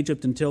land of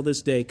Egypt until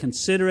this day.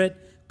 Consider it,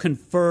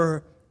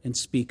 confer, and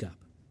speak up."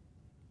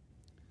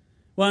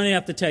 Well, I only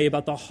have to tell you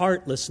about the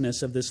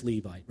heartlessness of this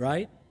Levite,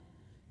 right?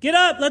 Get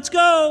up, let's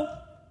go.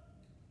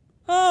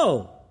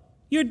 Oh,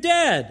 you're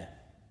dead.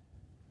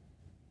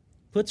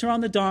 Puts her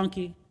on the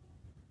donkey,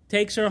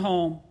 takes her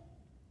home,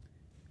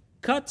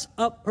 cuts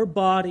up her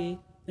body,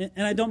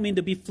 and I don't mean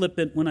to be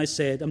flippant when I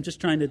say it, I'm just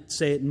trying to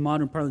say it in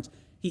modern parlance.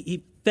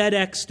 He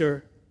FedExed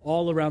her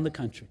all around the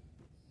country,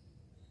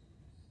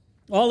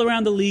 all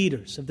around the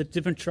leaders of the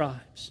different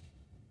tribes.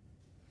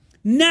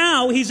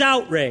 Now he's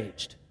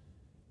outraged.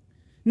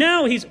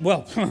 Now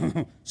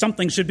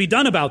something should be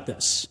done about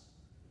this.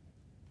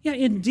 Yeah,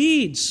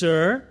 indeed,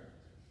 sir.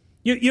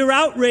 You're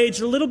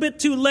outraged a little bit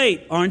too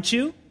late, aren't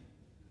you?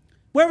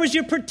 Where was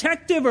your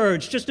protective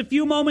urge just a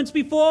few moments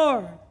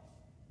before?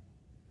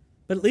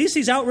 But at least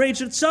he's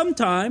outraged at some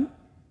time.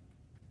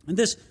 And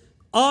this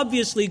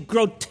obviously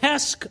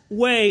grotesque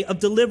way of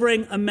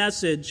delivering a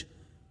message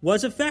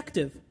was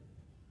effective.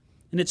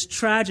 And it's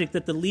tragic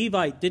that the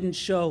Levite didn't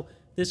show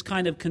this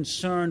kind of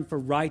concern for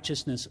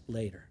righteousness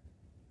later.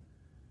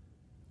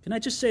 Can I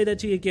just say that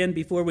to you again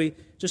before we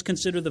just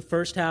consider the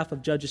first half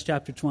of Judges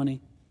chapter 20?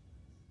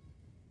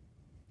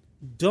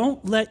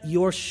 Don't let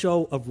your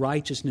show of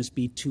righteousness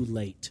be too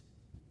late.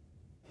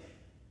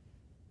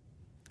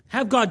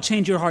 Have God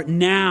change your heart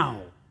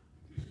now.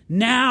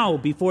 Now,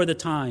 before the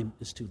time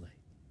is too late.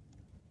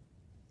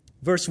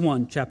 Verse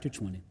 1, chapter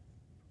 20.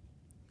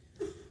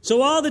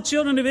 So all the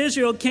children of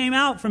Israel came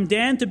out from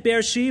Dan to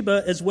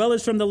Beersheba, as well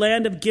as from the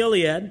land of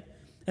Gilead,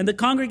 and the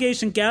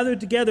congregation gathered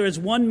together as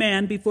one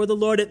man before the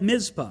Lord at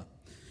Mizpah.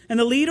 And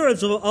the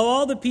leaders of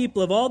all the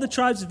people, of all the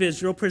tribes of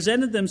Israel,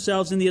 presented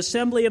themselves in the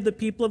assembly of the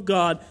people of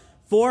God,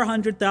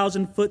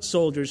 400,000 foot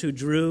soldiers who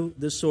drew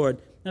the sword.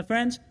 Now,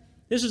 friends,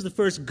 this is the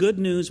first good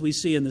news we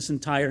see in this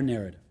entire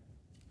narrative.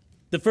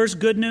 The first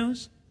good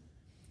news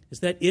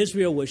is that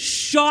Israel was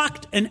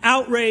shocked and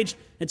outraged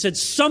and said,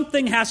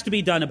 something has to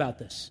be done about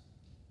this.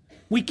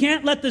 We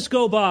can't let this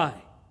go by.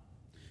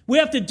 We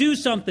have to do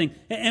something,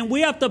 and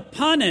we have to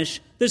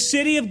punish the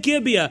city of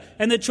Gibeah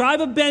and the tribe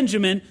of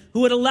Benjamin who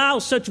would allow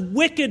such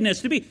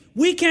wickedness to be.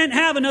 We can't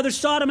have another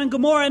Sodom and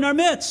Gomorrah in our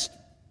midst.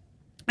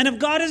 And if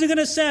God isn't going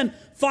to send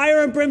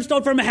fire and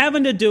brimstone from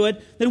heaven to do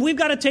it, then we've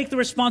got to take the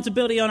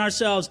responsibility on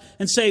ourselves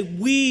and say,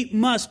 we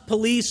must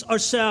police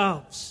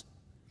ourselves.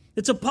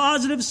 It's a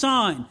positive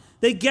sign.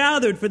 They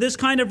gathered for this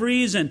kind of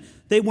reason.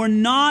 They were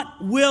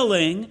not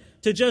willing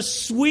to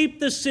just sweep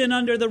the sin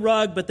under the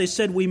rug, but they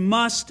said, we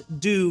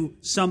must do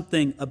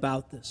something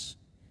about this.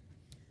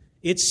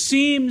 It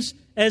seems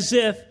as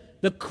if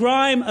the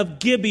crime of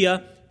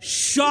Gibeah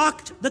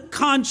shocked the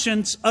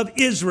conscience of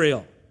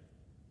Israel.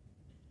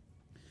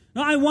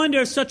 Now, I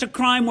wonder if such a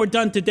crime were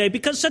done today,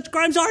 because such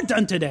crimes are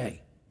done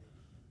today.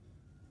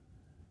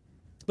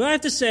 But I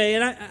have to say,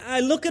 and I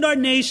look at our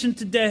nation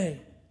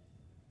today,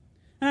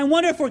 and I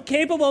wonder if we're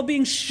capable of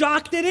being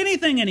shocked at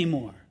anything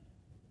anymore.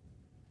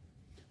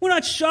 We're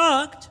not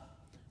shocked.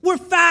 We're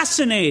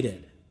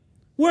fascinated.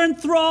 We're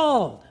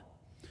enthralled.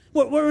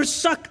 We're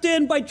sucked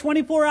in by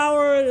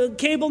 24-hour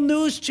cable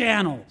news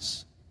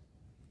channels.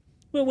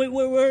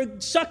 We're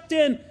sucked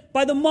in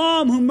by the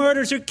mom who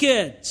murders her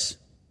kids,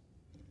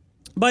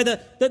 by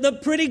the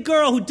pretty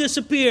girl who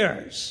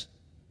disappears.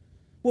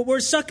 We're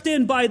sucked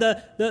in by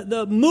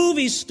the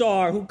movie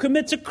star who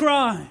commits a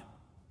crime.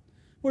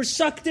 We're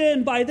sucked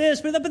in by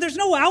this, but there's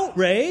no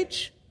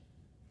outrage.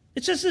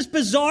 It's just this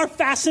bizarre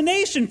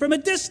fascination from a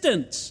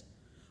distance.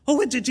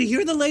 Oh, did you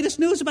hear the latest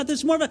news about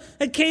this? More of an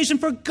occasion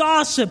for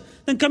gossip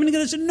than coming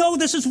together and saying, no,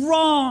 this is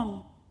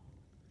wrong.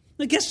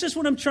 I guess just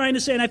what I'm trying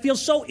to say, and I feel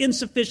so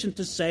insufficient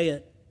to say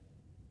it.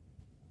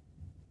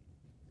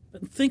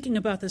 But thinking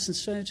about this,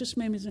 and it just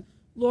made me say,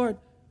 Lord,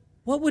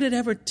 what would it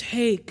ever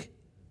take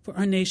for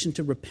our nation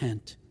to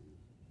repent?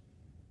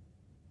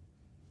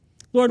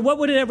 Lord, what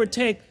would it ever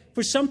take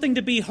for something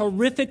to be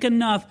horrific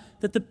enough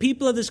that the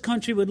people of this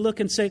country would look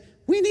and say,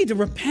 we need to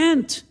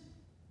repent.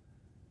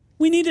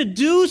 We need to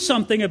do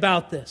something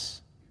about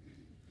this.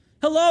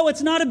 Hello,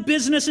 it's not a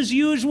business as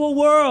usual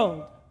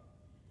world.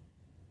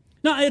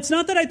 Now, it's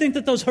not that I think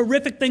that those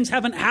horrific things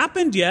haven't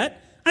happened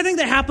yet. I think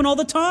they happen all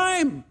the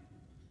time.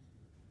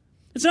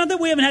 It's not that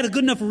we haven't had a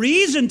good enough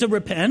reason to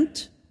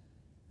repent.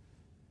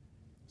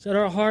 It's that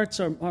our hearts,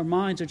 our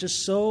minds are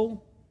just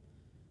so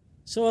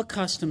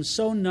accustomed,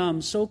 so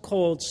numb, so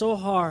cold, so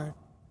hard.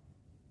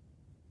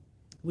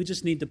 We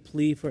just need to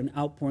plead for an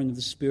outpouring of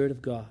the Spirit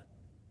of God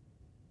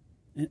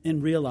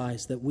and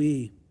realize that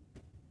we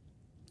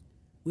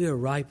are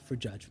ripe for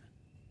judgment.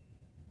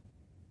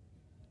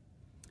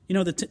 You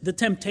know, the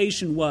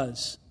temptation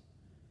was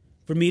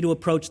for me to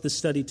approach the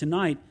study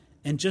tonight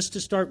and just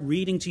to start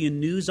reading to you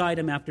news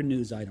item after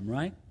news item,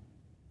 right?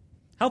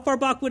 How far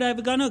back would I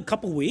have gone? A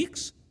couple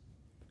weeks?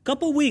 A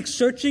couple weeks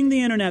searching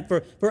the internet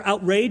for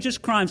outrageous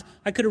crimes.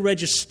 I could have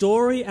read you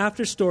story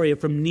after story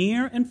from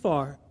near and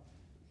far.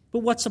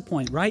 But what's the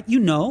point, right? You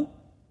know.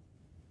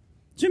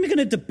 So are we going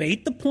to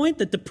debate the point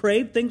that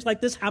depraved things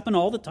like this happen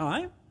all the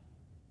time?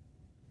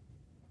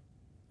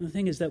 And the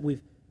thing is that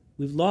we've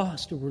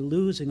lost or we're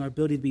losing our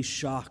ability to be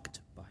shocked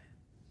by it.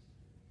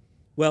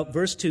 Well,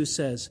 verse 2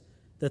 says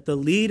that the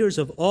leaders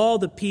of all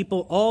the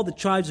people, all the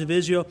tribes of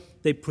Israel,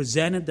 they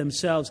presented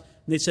themselves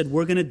and they said,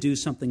 we're going to do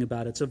something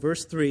about it. So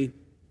verse 3,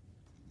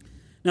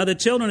 now the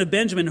children of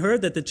Benjamin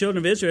heard that the children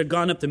of Israel had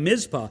gone up to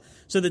Mizpah.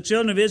 So the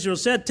children of Israel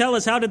said, tell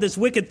us, how did this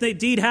wicked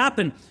deed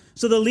happen?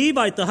 So the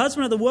Levite, the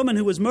husband of the woman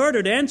who was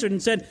murdered, answered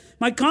and said,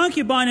 my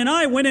concubine and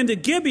I went into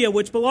Gibeah,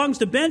 which belongs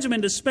to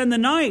Benjamin, to spend the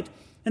night.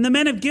 And the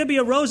men of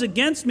Gibeah rose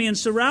against me and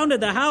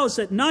surrounded the house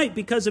at night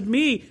because of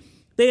me.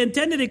 They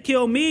intended to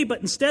kill me,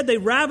 but instead they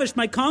ravished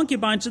my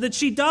concubine so that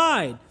she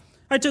died.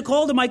 I took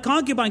hold of my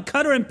concubine,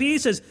 cut her in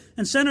pieces,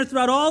 and sent her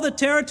throughout all the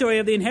territory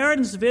of the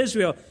inheritance of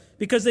Israel,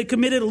 because they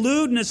committed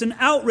lewdness and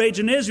outrage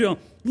in Israel.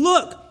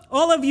 Look,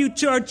 all of you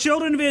are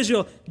children of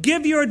Israel,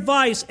 give your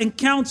advice and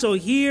counsel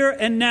here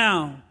and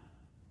now.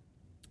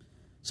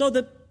 So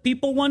the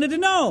people wanted to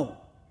know,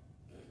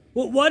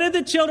 well, what did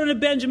the children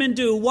of Benjamin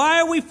do? Why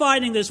are we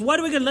fighting this? What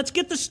are we going to? Let's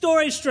get the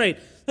story straight.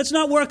 Let's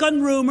not work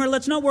on rumor.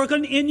 Let's not work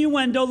on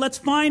innuendo. Let's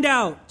find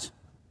out.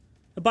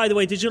 By the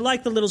way, did you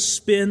like the little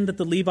spin that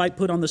the Levite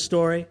put on the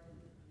story?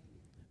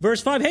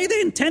 Verse 5, hey, they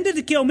intended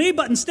to kill me,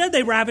 but instead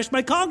they ravished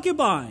my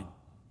concubine.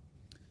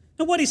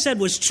 Now, what he said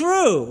was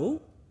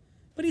true,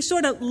 but he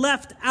sort of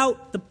left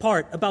out the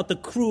part about the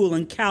cruel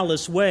and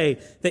callous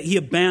way that he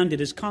abandoned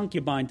his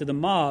concubine to the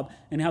mob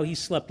and how he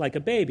slept like a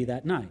baby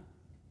that night.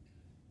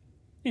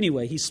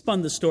 Anyway, he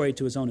spun the story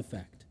to his own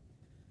effect.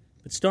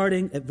 But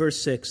starting at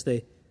verse 6,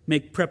 they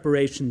make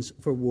preparations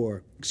for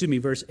war.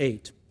 Verse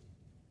 8.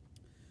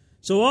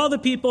 So all the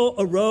people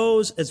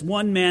arose as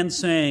one man,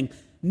 saying,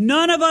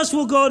 None of us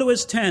will go to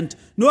his tent,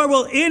 nor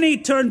will any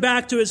turn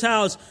back to his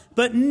house.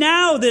 But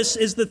now this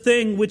is the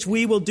thing which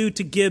we will do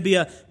to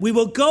Gibeah. We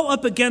will go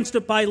up against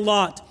it by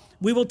lot.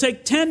 We will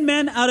take 10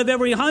 men out of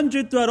every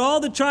 100 throughout all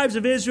the tribes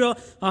of Israel,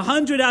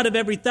 100 out of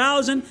every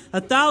 1,000,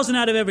 1,000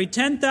 out of every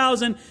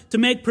 10,000, to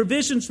make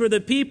provisions for the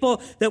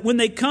people, that when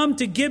they come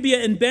to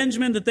Gibeah and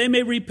Benjamin, that they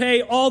may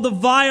repay all the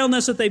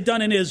vileness that they've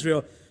done in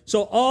Israel.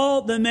 So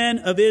all the men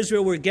of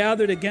Israel were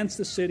gathered against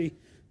the city,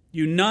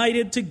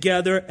 united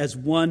together as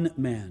one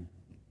man.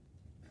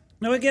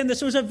 Now again,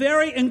 this was a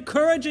very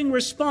encouraging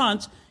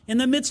response in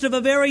the midst of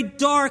a very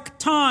dark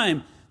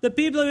time. The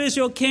people of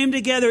Israel came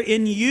together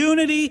in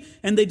unity,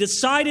 and they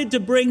decided to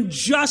bring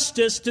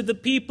justice to the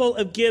people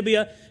of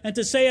Gibeah and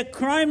to say a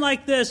crime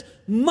like this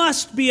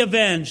must be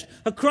avenged.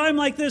 A crime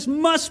like this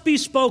must be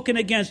spoken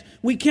against.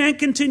 We can't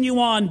continue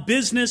on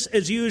business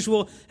as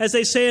usual, as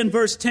they say in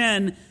verse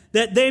 10,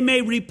 that they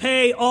may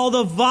repay all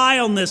the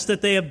vileness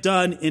that they have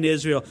done in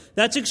Israel.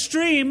 That's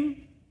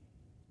extreme,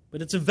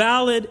 but it's a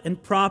valid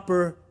and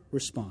proper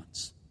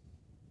response.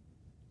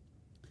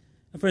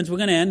 Now, friends, we're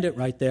going to end it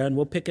right there, and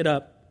we'll pick it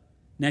up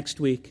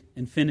next week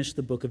and finish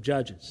the book of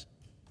Judges.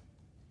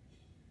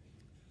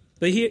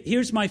 But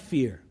here's my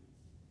fear.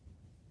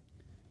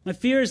 My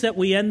fear is that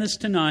we end this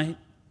tonight,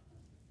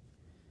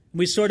 and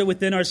we sort of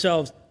within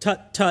ourselves,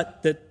 tut,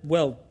 that,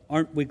 well,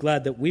 aren't we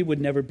glad that we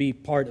would never be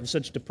part of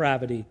such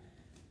depravity?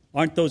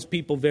 Aren't those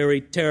people very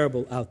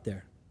terrible out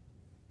there?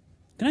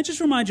 Can I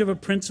just remind you of a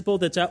principle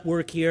that's at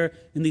work here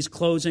in these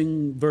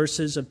closing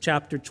verses of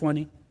chapter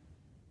 20?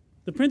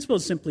 The principle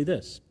is simply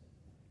this: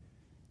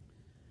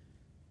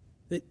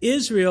 that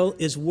Israel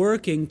is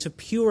working to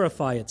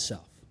purify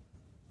itself.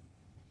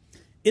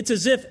 It's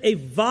as if a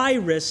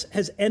virus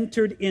has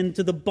entered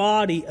into the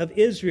body of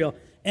Israel,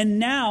 and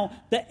now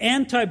the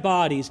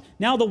antibodies,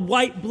 now the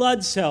white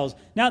blood cells,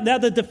 now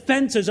the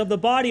defenses of the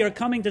body are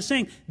coming to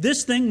saying,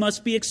 this thing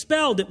must be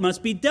expelled, it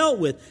must be dealt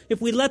with. If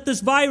we let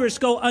this virus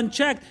go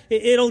unchecked,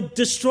 it'll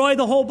destroy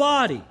the whole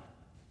body.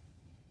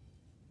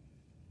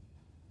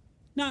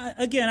 Now,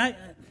 again,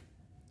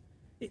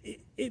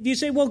 if you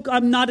say, well,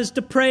 I'm not as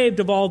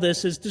depraved of all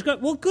this as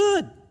described, well,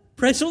 good.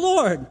 Praise the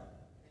Lord.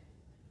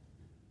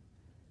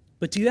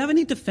 But do you have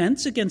any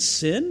defense against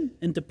sin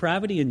and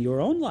depravity in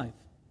your own life?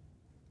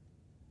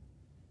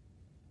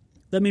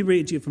 Let me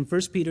read to you from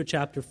 1 Peter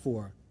chapter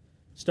 4,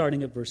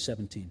 starting at verse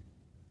 17.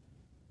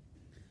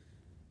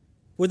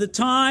 For the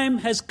time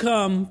has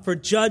come for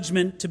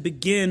judgment to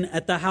begin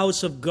at the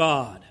house of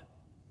God.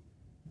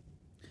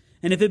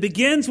 And if it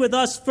begins with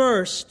us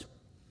first,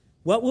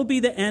 what will be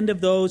the end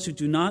of those who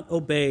do not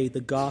obey the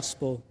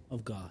gospel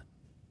of God?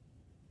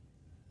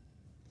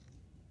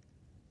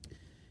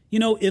 You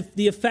know, if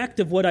the effect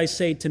of what I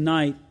say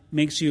tonight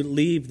makes you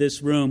leave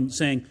this room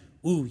saying,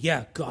 ooh,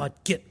 yeah, God,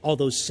 get all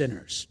those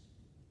sinners,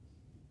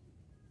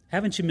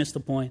 haven't you missed the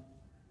point?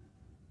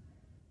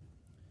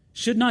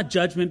 Should not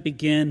judgment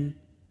begin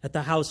at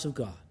the house of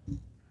God,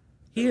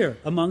 here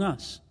among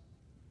us?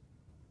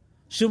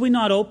 Should we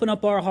not open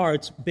up our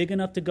hearts big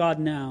enough to God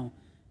now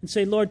and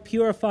say, Lord,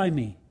 purify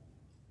me?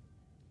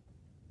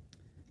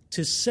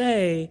 To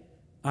say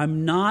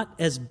I'm not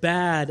as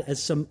bad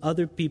as some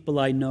other people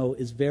I know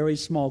is very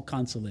small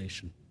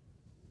consolation.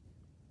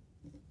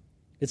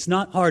 It's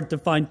not hard to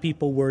find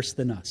people worse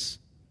than us.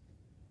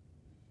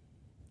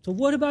 So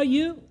what about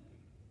you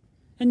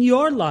and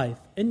your life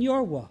and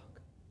your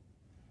walk?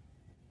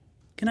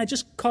 Can I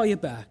just call you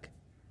back?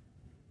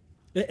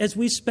 As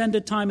we spend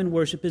a time in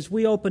worship, as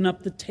we open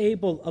up the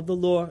table of the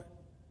Lord,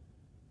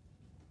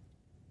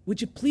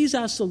 would you please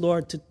ask the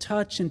Lord to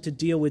touch and to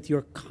deal with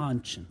your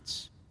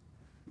conscience?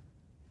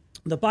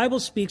 The Bible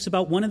speaks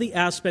about one of the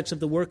aspects of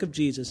the work of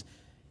Jesus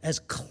as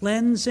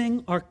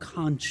cleansing our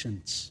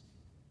conscience.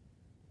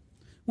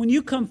 When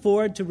you come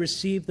forward to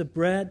receive the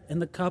bread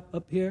and the cup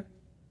up here,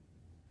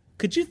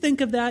 could you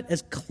think of that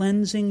as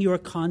cleansing your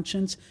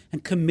conscience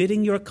and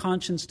committing your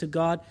conscience to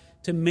God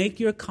to make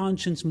your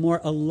conscience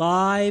more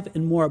alive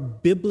and more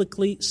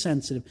biblically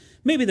sensitive?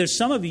 Maybe there's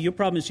some of you, your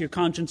problem is your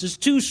conscience is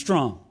too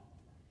strong.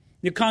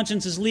 Your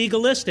conscience is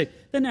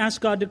legalistic. Then ask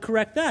God to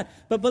correct that.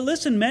 But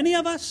listen, many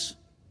of us,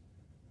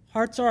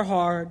 hearts are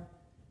hard.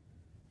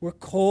 We're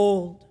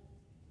cold.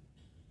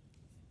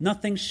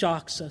 Nothing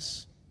shocks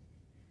us.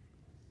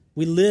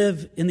 We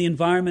live in the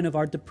environment of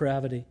our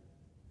depravity,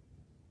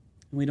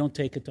 and we don't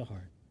take it to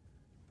heart.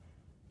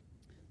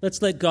 Let's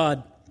let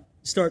God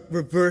start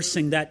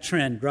reversing that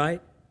trend,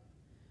 right?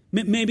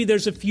 Maybe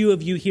there's a few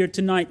of you here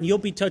tonight, and you'll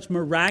be touched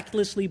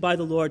miraculously by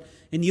the Lord,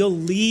 and you'll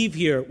leave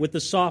here with the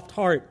soft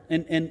heart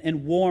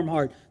and warm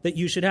heart that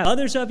you should have.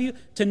 Others of you,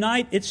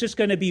 tonight, it's just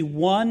going to be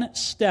one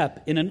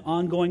step in an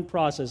ongoing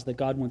process that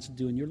God wants to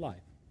do in your life.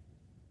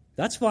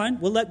 That's fine.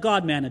 We'll let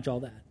God manage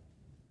all that.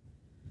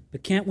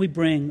 But can't we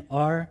bring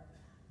our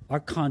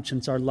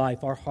conscience, our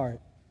life, our heart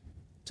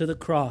to the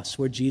cross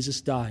where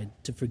Jesus died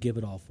to forgive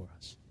it all for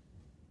us?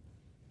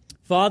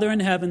 Father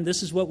in heaven,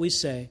 this is what we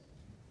say.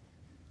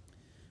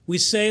 We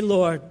say,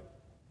 Lord,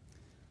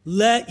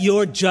 let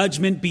your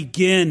judgment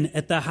begin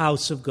at the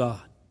house of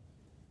God.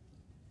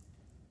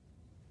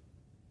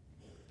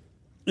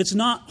 It's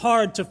not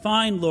hard to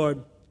find,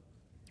 Lord,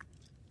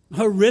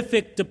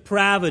 horrific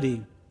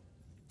depravity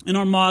in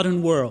our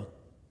modern world.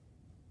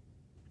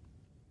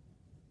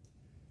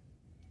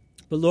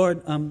 But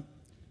Lord,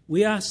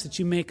 we ask that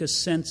you make us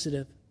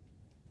sensitive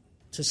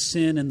to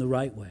sin in the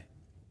right way.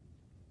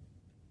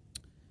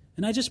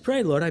 And I just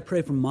pray, Lord, I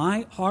pray for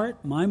my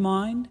heart, my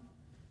mind,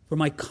 for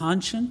my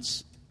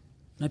conscience,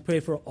 and I pray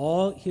for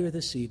all here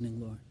this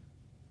evening, Lord.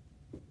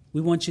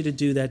 We want you to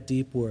do that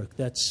deep work,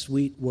 that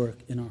sweet work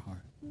in our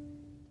heart.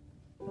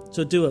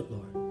 So do it,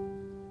 Lord,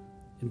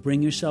 and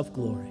bring yourself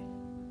glory.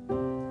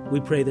 We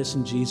pray this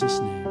in Jesus'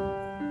 name.